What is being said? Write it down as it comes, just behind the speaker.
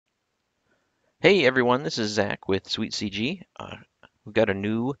Hey everyone, this is Zach with SuiteCG. We've got a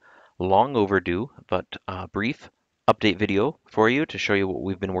new, long overdue, but brief update video for you to show you what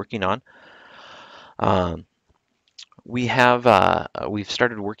we've been working on. Um, we've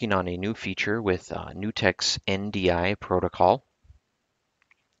started working on a new feature with Newtek's NDI protocol.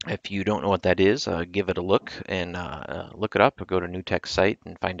 If you don't know what that is, give it a look and look it up. Go to Newtek's site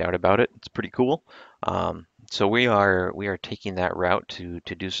and find out about it. It's pretty cool. So we are taking that route to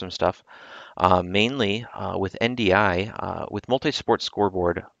do some stuff. Mainly with NDI, with MultiSport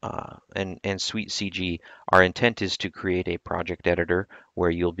Scoreboard and SuiteCG, our intent is to create a project editor where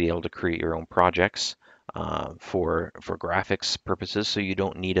you'll be able to create your own projects for graphics purposes, so you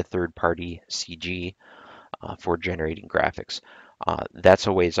don't need a third-party CG for generating graphics. That's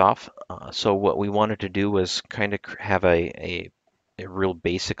a ways off. So what we wanted to do was kind of have a real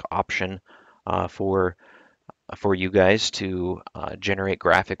basic option for you guys to generate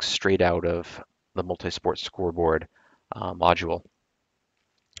graphics straight out of the multi-sport scoreboard module.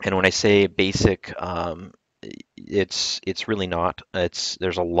 And when I say basic, it's really not.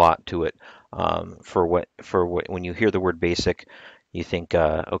 There's a lot to it. For what when you hear the word basic, you think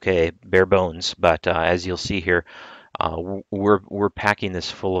okay, bare bones. But as you'll see here, we're packing this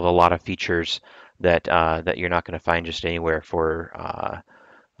full of a lot of features that you're not going to find just anywhere for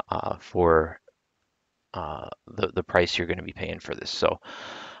the price you're going to be paying for this. So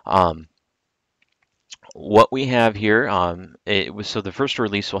um, what we have here, so the first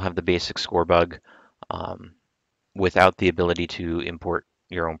release will have the basic score bug um, without the ability to import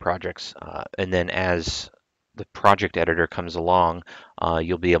your own projects. And then as the project editor comes along,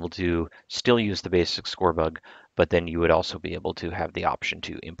 you'll be able to still use the basic score bug, but then you would also be able to have the option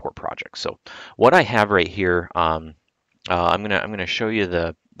to import projects. So what I have right here, I'm gonna show you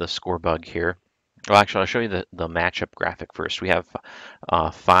the score bug here. Well, actually, I'll show you the matchup graphic first. We have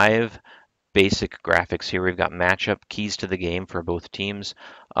 5 basic graphics here. We've got matchup, keys to the game for both teams,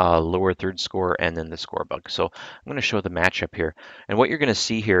 lower third score, and then the score bug. So I'm going to show the matchup here. And what you're going to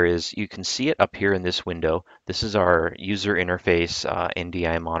see here is you can see it up here in this window. This is our user interface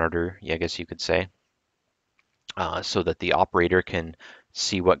NDI monitor, I guess you could say, so that the operator can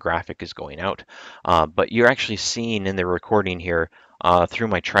see what graphic is going out. But you're actually seeing in the recording here through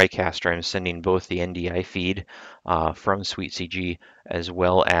my TriCaster, I'm sending both the NDI feed from SuiteCG as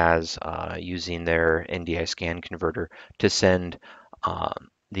well as using their NDI scan converter to send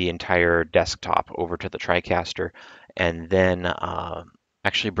the entire desktop over to the TriCaster, and then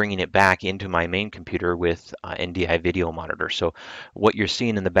actually bringing it back into my main computer with NDI video monitor. So what you're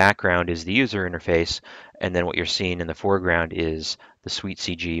seeing in the background is the user interface, and then what you're seeing in the foreground is the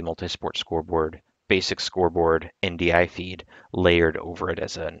SuiteCG MultiSport Scoreboard, basic scoreboard NDI feed layered over it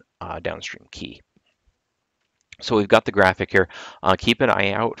as a downstream key. So we've got the graphic here. Keep an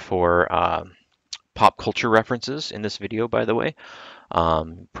eye out for pop culture references in this video, by the way.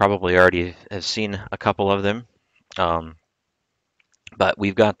 Probably already have seen a couple of them. But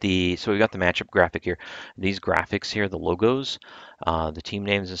we've got the matchup graphic here. These graphics here, the logos, the team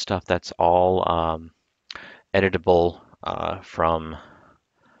names and stuff, that's all editable um,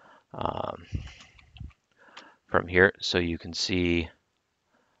 from here. So you can see,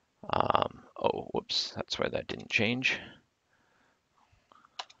 oh, whoops, that's why that didn't change.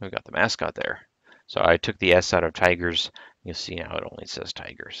 We've got the mascot there. So I took the S out of Tigers. You'll see now it only says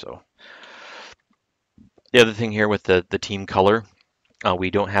Tiger. So the other thing here with the team color,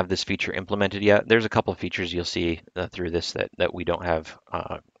 we don't have this feature implemented yet. There's a couple of features you'll see through this that we don't have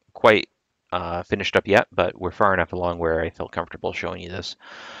quite finished up yet, but we're far enough along where I feel comfortable showing you this.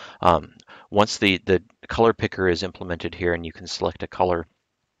 Once the color picker is implemented here and you can select a color,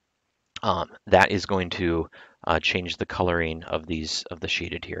 that is going to change the coloring of the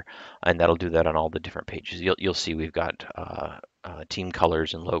shaded here, and that'll do that on all the different pages. You'll see we've got team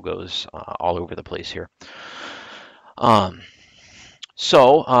colors and logos all over the place here.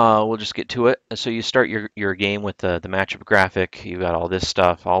 So we'll just get to it. So you start your game with the matchup graphic. You've got all this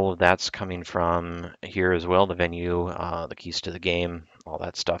stuff. All of that's coming from here as well, the venue, the keys to the game, all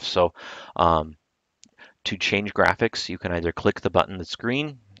that stuff. So to change graphics, you can either click the button that's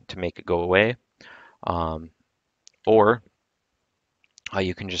green to make it go away, or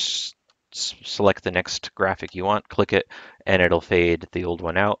you can just select the next graphic you want, click it, and it'll fade the old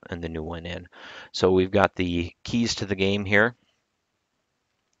one out and the new one in. So we've got the keys to the game here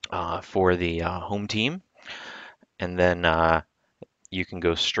for the home team, and then you can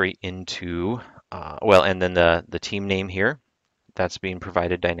go straight into, and then the team name here, that's being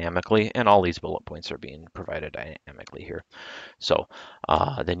provided dynamically, and all these bullet points are being provided dynamically here. So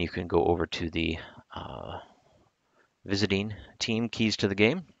then you can go over to the visiting team keys to the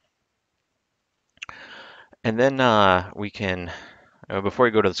game. And then we can, before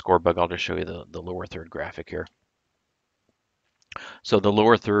we go to the score bug, I'll just show you the lower third graphic here. So the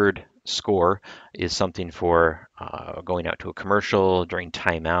lower third score is something for going out to a commercial, during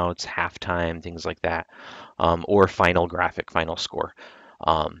timeouts, halftime, things like that, or final graphic, final score.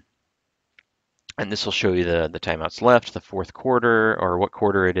 Um, and this will show you the timeouts left, the fourth quarter, or what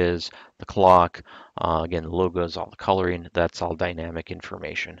quarter it is, the clock, again, the logos, all the coloring, that's all dynamic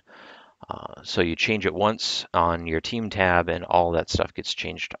information. So you change it once on your team tab and all that stuff gets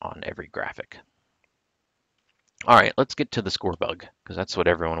changed on every graphic. All right, let's get to the score bug because that's what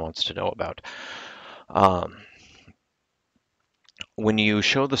everyone wants to know about. Um, when you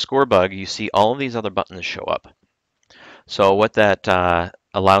show the score bug, you see all of these other buttons show up. So what that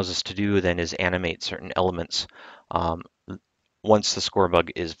allows us to do then is animate certain elements um, once the score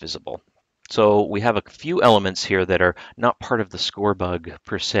bug is visible. So we have a few elements here that are not part of the score bug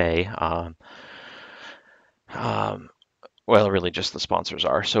per se. Well, really just the sponsors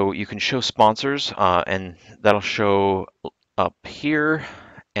are. So you can show sponsors and that'll show up here.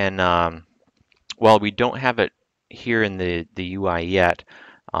 And while we don't have it here in the UI yet,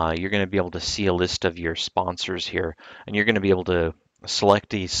 you're going to be able to see a list of your sponsors here. And you're going to be able to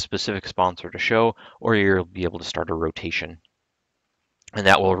select a specific sponsor to show, or you'll be able to start a rotation. And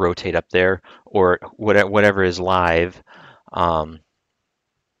that will rotate up there, or whatever is live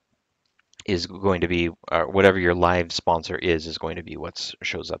is going to be, whatever your live sponsor is going to be what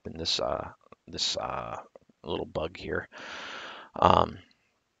shows up in this little bug here. And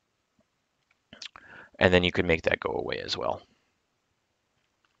then you can make that go away as well.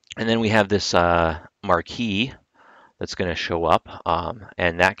 And then we have this marquee that's going to show up,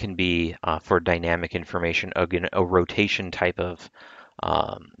 and that can be for dynamic information, again, a rotation type of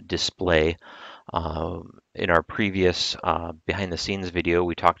display. In our previous behind the scenes video,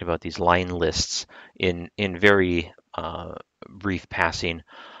 we talked about these line lists in very brief passing,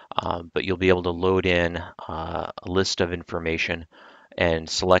 but you'll be able to load in a list of information and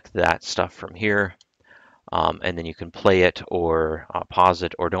select that stuff from here. And then you can play it or pause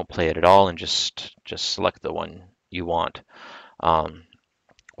it, or don't play it at all and just select the one you want.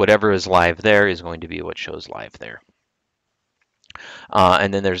 Whatever is live there is going to be what shows live there.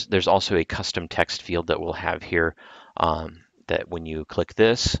 And then there's also a custom text field that we'll have here that when you click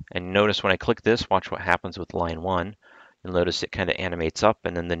this, and notice when I click this, watch what happens with line 1. You'll notice it kind of animates up,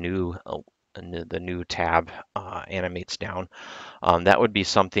 and then the new tab animates down. That would be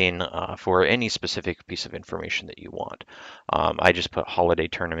something for any specific piece of information that you want. I just put holiday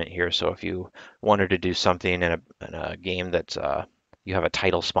tournament here, so if you wanted to do something in a game that you have a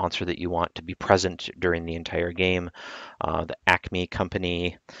title sponsor that you want to be present during the entire game, the Acme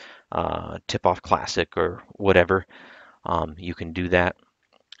Company Tip-Off Classic or whatever, you can do that,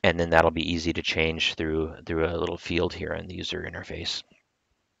 and then that'll be easy to change through a little field here in the user interface.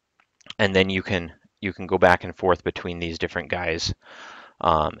 And then you can go back and forth between these different guys,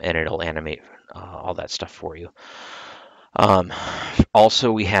 and it'll animate all that stuff for you.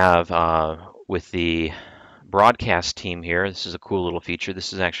 Also, we have with the broadcast team here, this is a cool little feature.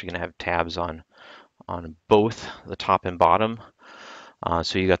 This is actually going to have tabs on both the top and bottom.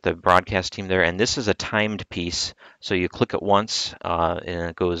 So you got the broadcast team there, and this is a timed piece. So you click it once, and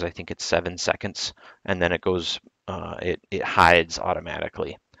it goes, I think it's 7 seconds, and then it goes, it hides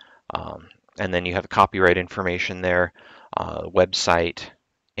automatically. And then you have copyright information there, website,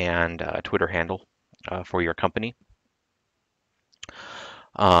 and Twitter handle for your company.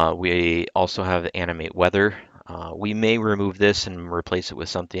 We also have animate weather. We may remove this and replace it with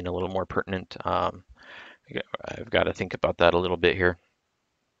something a little more pertinent. I've got to think about that a little bit here.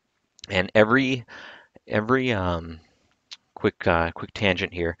 And every quick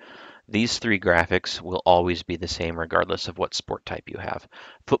tangent here. These 3 graphics will always be the same regardless of what sport type you have.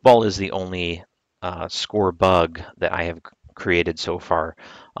 Football is the only score bug that I have created so far,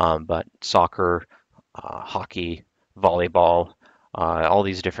 but soccer, hockey, volleyball, all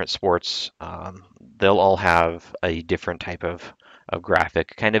these different sports, they'll all have a different type of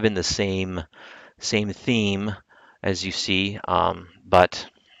graphic, kind of in the same theme as you see, but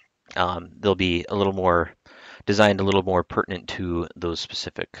they'll be a little more designed, a little more pertinent to those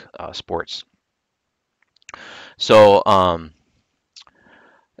specific sports. So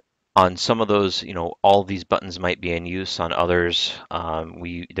on some of those, all these buttons might be in use. On others,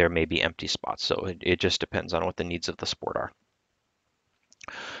 there may be empty spots. So it just depends on what the needs of the sport are.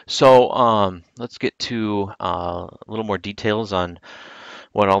 So let's get to a little more details on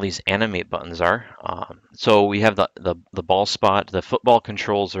what all these animate buttons are. So we have the ball spot. The football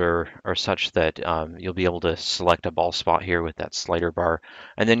controls are such that you'll be able to select a ball spot here with that slider bar,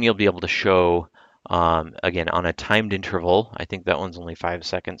 and then you'll be able to show Again, on a timed interval, I think that one's only 5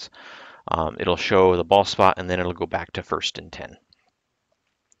 seconds. It'll show the ball spot and then it'll go back to 1st and 10.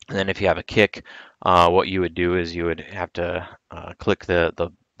 And then if you have a kick, what you would do is you would have to click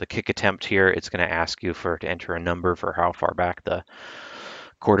the kick attempt here. It's going to ask you to enter a number for how far back the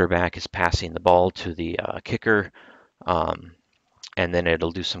quarterback is passing the ball to the kicker. And then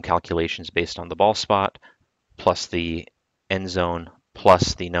it'll do some calculations based on the ball spot, plus the end zone,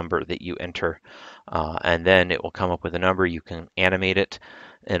 plus the number that you enter. And then it will come up with a number. You can animate it,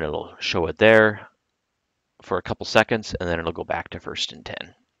 and it'll show it there for a couple seconds, and then it'll go back to 1st and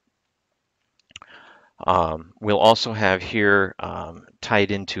 10. We'll also have here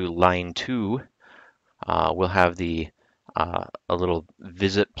tied into line 2, we'll have a little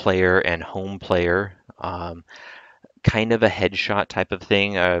visit player and home player, kind of a headshot type of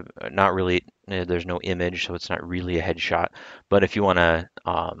thing. Not really, there's no image, so it's not really a headshot. But if you want to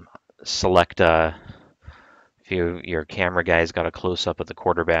select if your camera guy's got a close up of the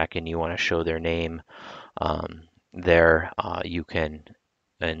quarterback and you want to show their name there, you can.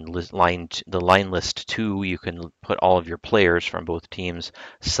 And the line list 2, you can put all of your players from both teams,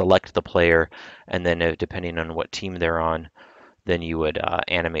 select the player, and then depending on what team they're on, then you would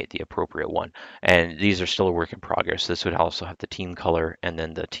animate the appropriate one. And these are still a work in progress. This would also have the team color and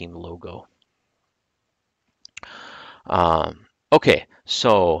then the team logo. Okay,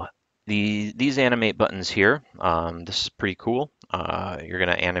 so these animate buttons here, this is pretty cool. You're going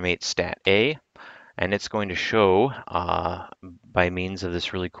to animate stat A, and it's going to show by means of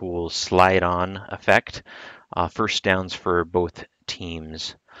this really cool slide-on effect, first downs for both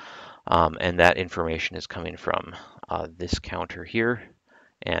teams. And that information is coming from this counter here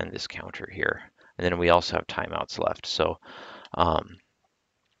and this counter here. And then we also have timeouts left. So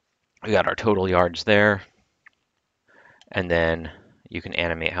we got our total yards there. And then you can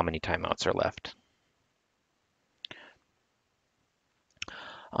animate how many timeouts are left.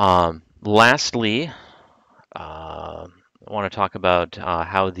 Lastly, I want to talk about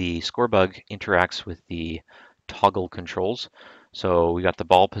how the scorebug interacts with the toggle controls. So we got the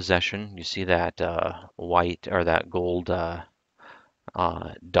ball possession. You see that white or that gold dot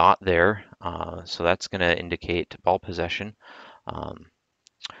there. So that's going to indicate ball possession.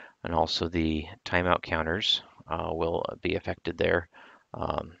 And also the timeout counters will be affected there.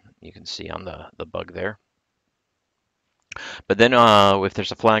 You can see on the bug there. But then if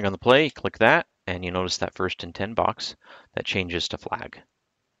there's a flag on the play, click that, and you notice that 1st and 10 box that changes to flag.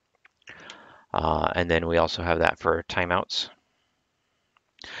 And then we also have that for timeouts.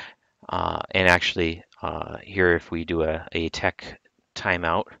 And actually, here if we do a tech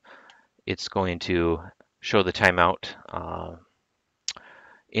timeout, it's going to show the timeout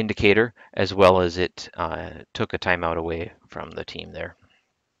indicator as well as it took a timeout away from the team there.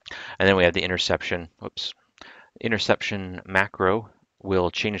 And then we have the interception. Whoops. Interception macro will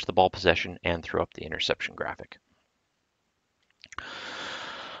change the ball possession and throw up the interception graphic.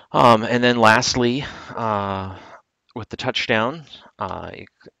 And then lastly, with the touchdown,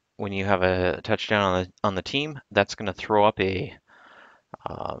 when you have a touchdown on the team, that's going to throw up it's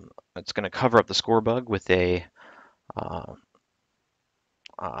going to cover up the score bug with a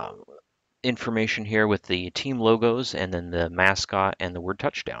information here with the team logos and then the mascot and the word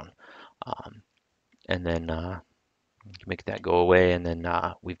touchdown. And then make that go away, and then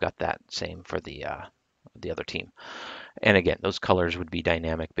we've got that same for the other team. And again, those colors would be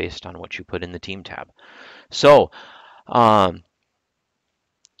dynamic based on what you put in the team tab. So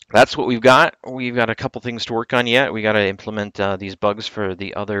that's what we've got. We've got a couple things to work on yet. We got to implement these bugs for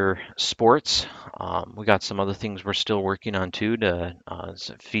the other sports. We got some other things we're still working on too, to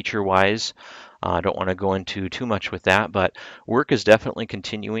feature-wise. I don't want to go into too much with that, but work is definitely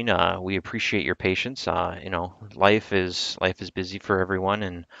continuing. We appreciate your patience. Life is busy for everyone,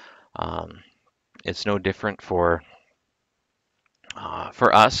 and it's no different for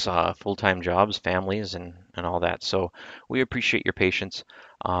us, full-time jobs, families, and all that. So we appreciate your patience.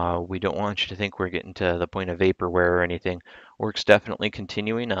 We don't want you to think we're getting to the point of vaporware or anything. Work's definitely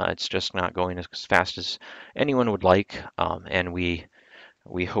continuing. It's just not going as fast as anyone would like, and we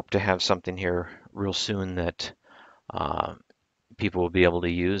hope to have something here real soon that people will be able to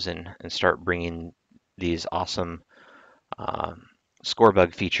use and start bringing these awesome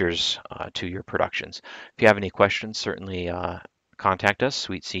scorebug features to your productions. If you have any questions, certainly contact us,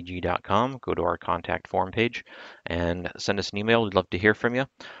 SuiteCG.com. Go to our contact form page and send us an email. We'd love to hear from you.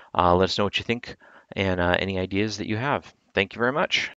 Let us know what you think and any ideas that you have. Thank you very much.